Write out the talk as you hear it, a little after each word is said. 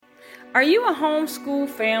Are you a homeschool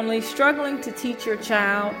family struggling to teach your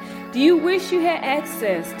child? Do you wish you had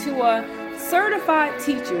access to a certified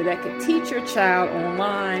teacher that could teach your child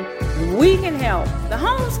online? We can help. The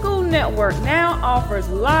Homeschool Network now offers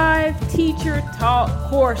live teacher-taught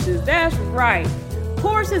courses. That's right.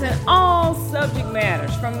 Courses in all subject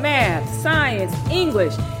matters, from math, science,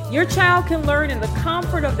 English. Your child can learn in the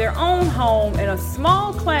comfort of their own home in a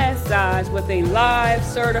small class size with a live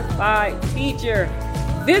certified teacher.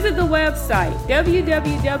 Visit the website,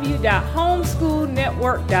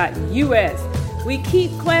 www.homeschoolnetwork.us. We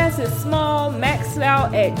keep classes small, maxed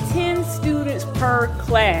out at 10 students per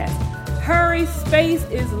class. Hurry, space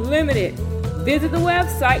is limited. Visit the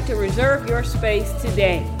website to reserve your space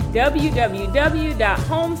today,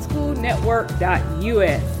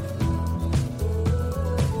 www.homeschoolnetwork.us.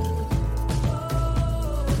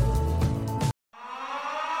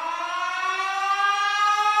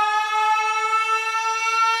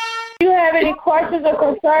 Any questions or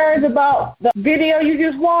concerns about the video you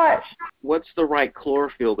just watched? What's the right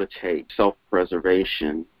chlorophyll to take?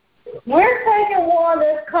 Self-preservation. We're taking one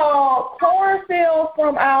that's called chlorophyll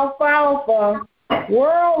from alfalfa,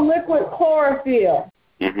 World Liquid Chlorophyll.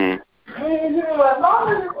 Mm-hmm. As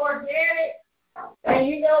long as it's organic and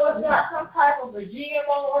you know it's not some type of a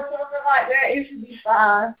GMO or something like that, it should be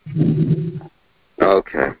fine.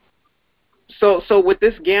 Okay. So with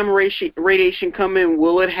this gamma radiation coming,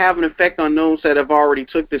 will it have an effect on those that have already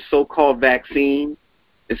took this so-called vaccine?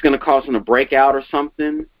 It's going to cause them to break out or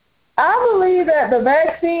something? I believe that the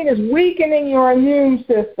vaccine is weakening your immune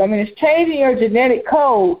system and it's changing your genetic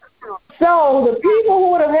code. So the people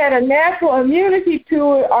who would have had a natural immunity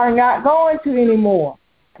to it are not going to anymore.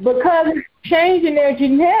 Because it's changing their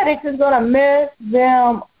genetics is going to mess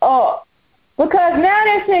them up. Because now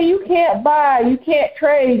they say you can't buy, you can't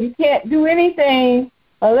trade, you can't do anything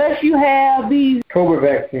unless you have these COVID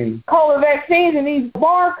vaccines and these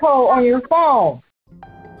barcode on your phone.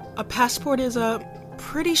 A passport is a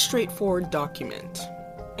pretty straightforward document.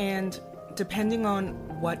 And depending on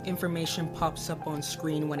what information pops up on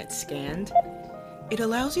screen when it's scanned, it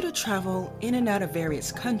allows you to travel in and out of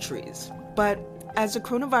various countries. But as the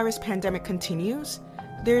coronavirus pandemic continues,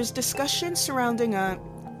 there's discussion surrounding a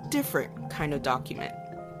different kind of document.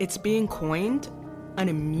 It's being coined an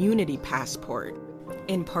immunity passport.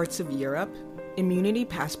 In parts of Europe, immunity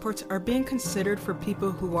passports are being considered for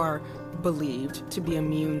people who are believed to be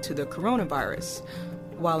immune to the coronavirus.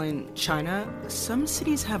 While in China, some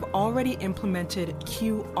cities have already implemented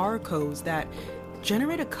QR codes that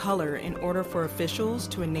generate a color in order for officials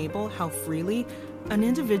to enable how freely an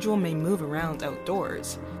individual may move around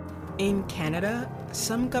outdoors. In Canada,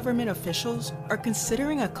 some government officials are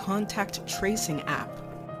considering a contact tracing app.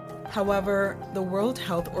 However, the World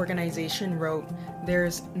Health Organization wrote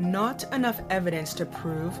there's not enough evidence to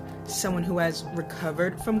prove someone who has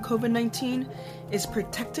recovered from COVID-19 is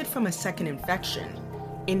protected from a second infection.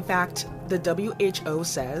 In fact, the WHO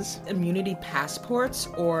says immunity passports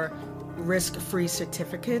or risk-free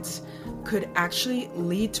certificates could actually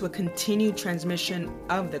lead to a continued transmission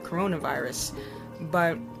of the coronavirus.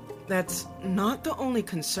 But that's not the only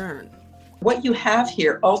concern. What you have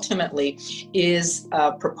here ultimately is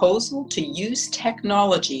a proposal to use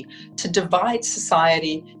technology to divide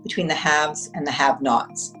society between the haves and the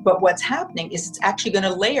have-nots. But what's happening is it's actually going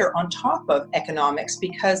to layer on top of economics,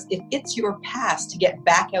 because if it's your path to get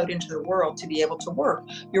back out into the world to be able to work,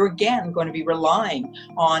 you're again going to be relying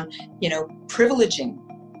on, privileging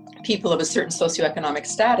people of a certain socioeconomic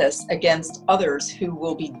status against others who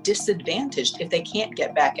will be disadvantaged if they can't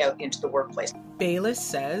get back out into the workplace. Baylis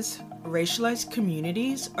says racialized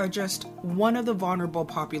communities are just one of the vulnerable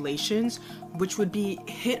populations which would be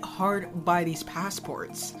hit hard by these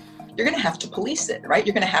passports. You're going to have to police it, right?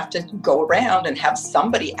 You're going to have to go around and have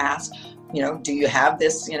somebody ask, do you have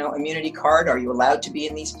this, immunity card? Are you allowed to be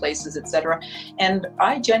in these places, etc.? And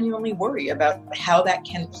I genuinely worry about how that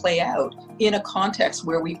can play out in a context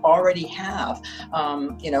where we already have,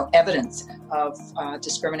 evidence of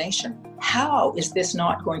discrimination. How is this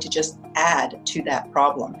not going to just add to that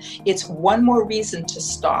problem? It's one more reason to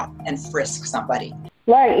stop and frisk somebody.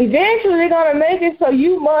 Like, eventually they're going to make it so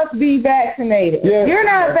you must be vaccinated. Yeah. If you're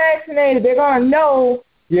not vaccinated, they're going to know.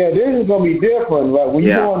 Yeah, this is going to be different. Like, when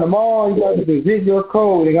you go in the mall, you got to present your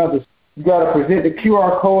code. You got to present the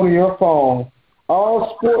QR code on your phone.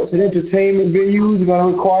 All sports and entertainment venues are going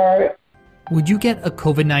to require it. Would you get a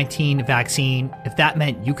COVID-19 vaccine if that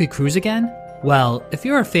meant you could cruise again? Well, if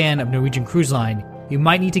you're a fan of Norwegian Cruise Line, you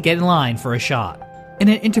might need to get in line for a shot. In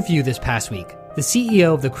an interview this past week, the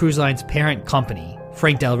CEO of the cruise line's parent company,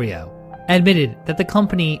 Frank Del Rio, admitted that the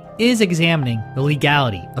company is examining the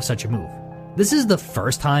legality of such a move. This is the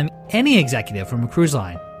first time any executive from a cruise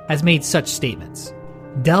line has made such statements.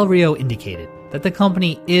 Del Rio indicated that the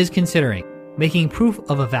company is considering making proof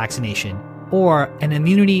of a vaccination or an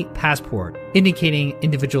immunity passport indicating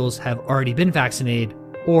individuals have already been vaccinated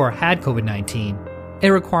or had COVID-19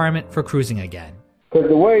 a requirement for cruising again. Because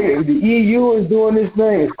the way the EU is doing this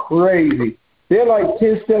thing is crazy. They're like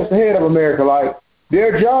 10 steps ahead of America. Like,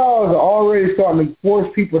 their jobs are already starting to force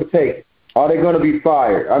people to take it. Are they going to be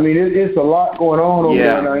fired? I mean, it's a lot going on over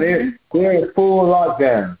there now. They're in full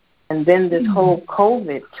lockdown. And then this whole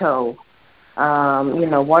COVID toll.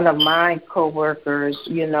 One of my coworkers,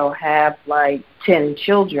 have like 10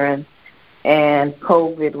 children, and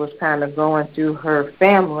COVID was kind of going through her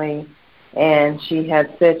family. And she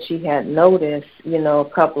had said she had noticed, a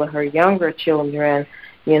couple of her younger children,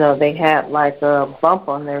 they had like a bump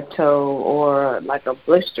on their toe or like a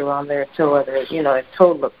blister on their toe, or their, their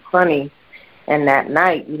toe looked funny. And that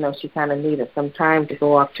night, she kind of needed some time to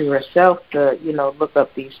go off to herself to, look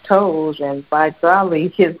up these toes. And by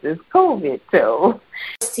golly, it's this COVID toe.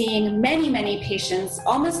 Seeing many, many patients,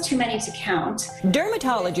 almost too many to count.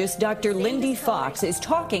 Dermatologist Dr. Lindy Fox is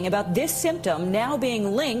talking about this symptom now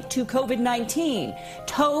being linked to COVID-19.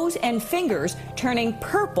 Toes and fingers turning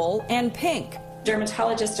purple and pink.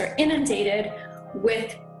 Dermatologists are inundated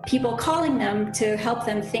with people calling them to help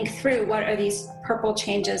them think through what are these purple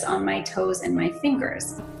changes on my toes and my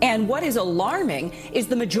fingers. And what is alarming is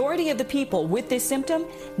the majority of the people with this symptom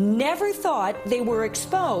never thought they were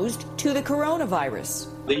exposed to the coronavirus.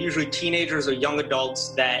 They're usually teenagers or young adults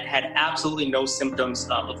that had absolutely no symptoms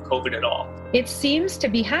of COVID at all. It seems to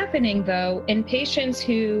be happening, though, in patients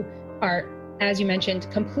who are, as you mentioned,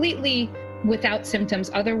 completely without symptoms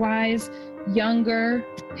otherwise, younger,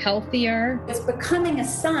 healthier. It's becoming a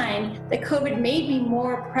sign that COVID may be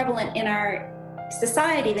more prevalent in our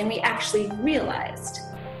society than we actually realized.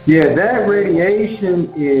 Yeah, that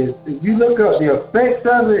radiation is, if you look up the effects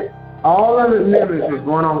of it, all of it mimics what's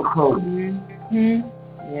going on with COVID. Mm-hmm.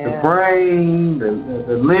 Yeah. The brain,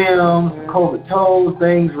 the limbs, COVID toes,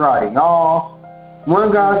 things rotting off.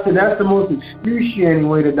 One guy said that's the most excruciating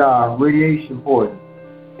way to die, radiation poisoning.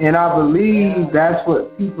 And I believe that's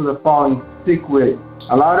what people are falling sick with.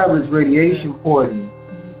 A lot of it is radiation poisoning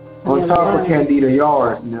on top of Candida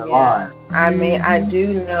auris in their lives. I mean, I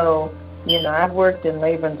do know, I've worked in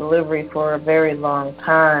labor and delivery for a very long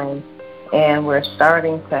time, and we're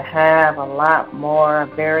starting to have a lot more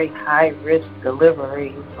very high-risk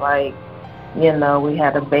deliveries. Like, we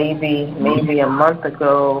had a baby maybe a month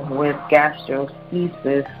ago with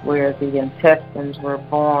gastroschisis where the intestines were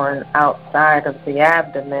born outside of the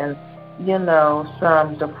abdomen.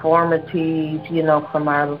 Some deformities, from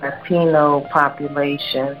our Latino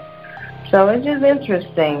population. So it's just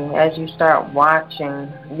interesting as you start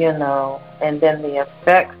watching, and then the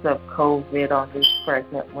effects of COVID on these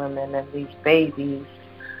pregnant women and these babies.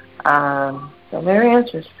 So very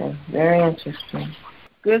interesting, very interesting.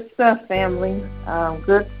 Good stuff, family.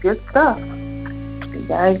 Good stuff. You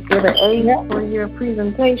guys get an A for your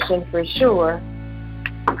presentation for sure.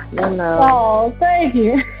 Oh, thank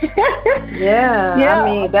you. Yeah, I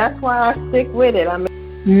mean, that's why I stick with it. I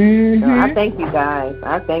mean, I thank you guys.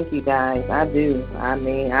 I do. I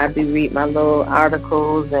mean, I do read my little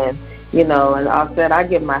articles and, and I said I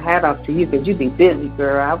give my hat off to you because you be busy,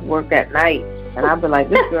 girl. I work at night. And I'll be like,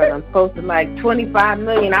 this girl done posted like 25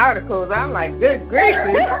 million articles. I'm like, good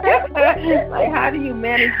gracious. Like, how do you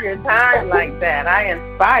manage your time like that? I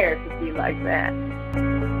aspire to be like that.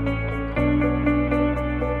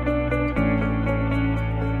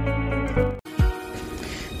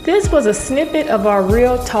 This was a snippet of our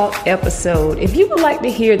Real Talk episode. If you would like to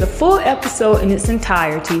hear the full episode in its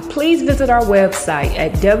entirety, please visit our website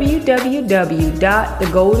at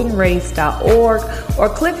www.thegoldenrace.org or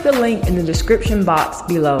click the link in the description box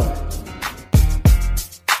below.